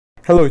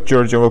Hello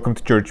George and welcome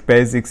to George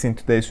Basics. In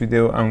today's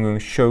video I'm going to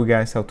show you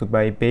guys how to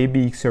buy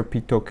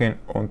BABYXRP token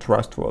on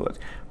Trustwallet.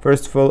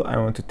 First of all, I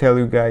want to tell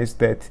you guys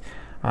that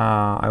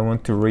I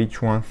want to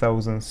reach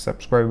 1000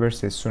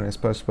 subscribers as soon as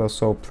possible,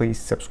 so please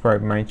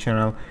subscribe my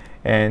channel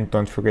and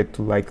don't forget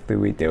to like the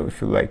video if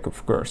you like,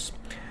 of course.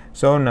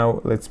 So now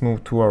let's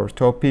move to our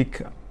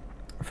topic.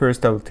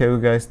 First, I will tell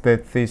you guys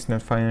that this is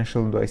not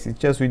financial advice, it's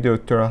just video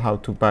tutorial how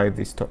to buy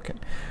this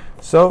token.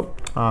 So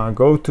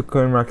go to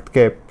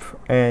CoinMarketCap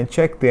and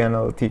check the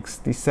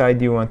analytics,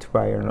 decide you want to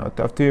buy or not.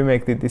 After you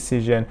make the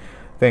decision,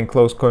 then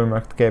close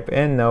CoinMarketCap,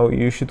 and now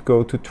you should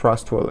go to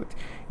Trustwallet.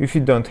 If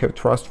you don't have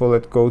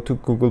Trustwallet, go to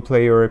Google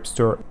Play or App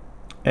Store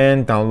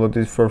and download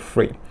it for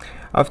free.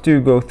 After you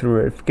go through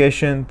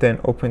verification, then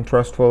open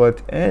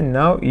Trustwallet, and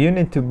now you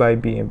need to buy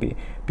BNB,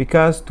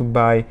 because to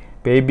buy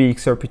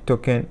BABYXRP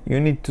token you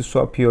need to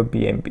swap your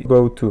BNB.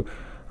 Go to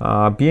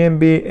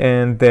BNB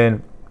and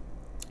then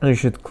you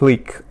should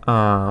click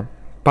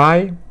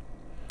buy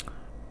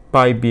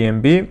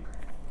BNB,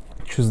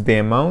 choose the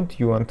amount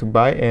you want to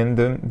buy, and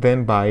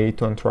then buy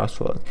it on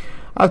Trustwallet.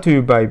 After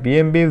you buy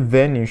BNB,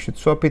 then you should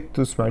swap it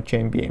to Smart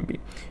Chain BNB.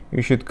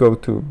 You should go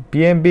to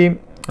BNB,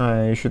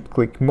 you should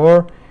click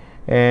more,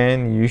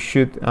 and you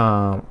should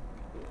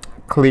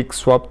click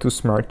swap to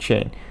Smart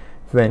Chain.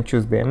 Then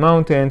choose the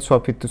amount and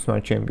swap it to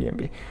Smart Chain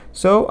BNB.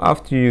 So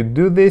after you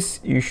do this,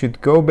 you should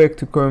go back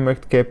to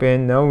CoinMarketCap,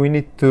 and now we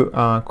need to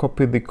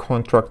copy the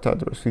contract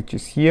address, which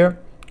is here.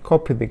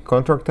 Copy the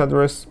contract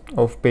address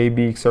of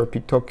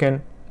BABYXRP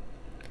token,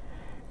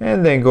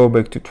 and then go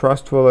back to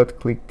Trustwallet,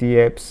 click the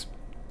apps.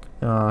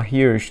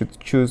 Here you should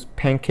choose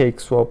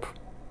Pancakeswap.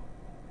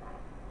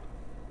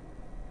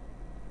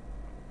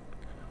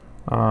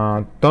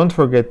 Don't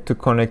forget to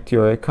connect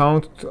your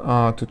account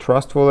to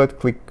Trustwallet.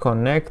 Click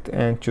connect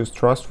and choose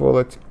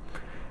Trustwallet.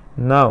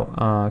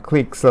 Now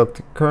click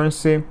select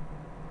currency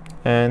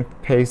and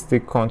paste the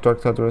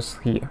contract address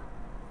here.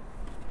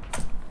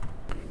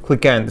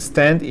 Click I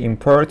understand,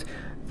 import,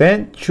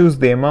 then choose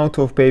the amount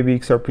of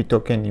BABYXRP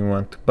token you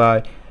want to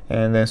buy,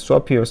 and then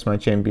swap your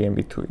Smart Chain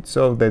BNB to it.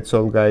 So that's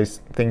all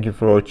guys, thank you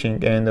for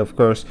watching, and of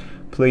course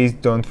please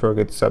don't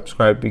forget to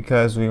subscribe,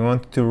 because we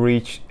want to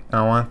reach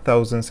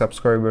 1000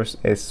 subscribers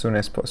as soon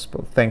as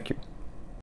possible. Thank you.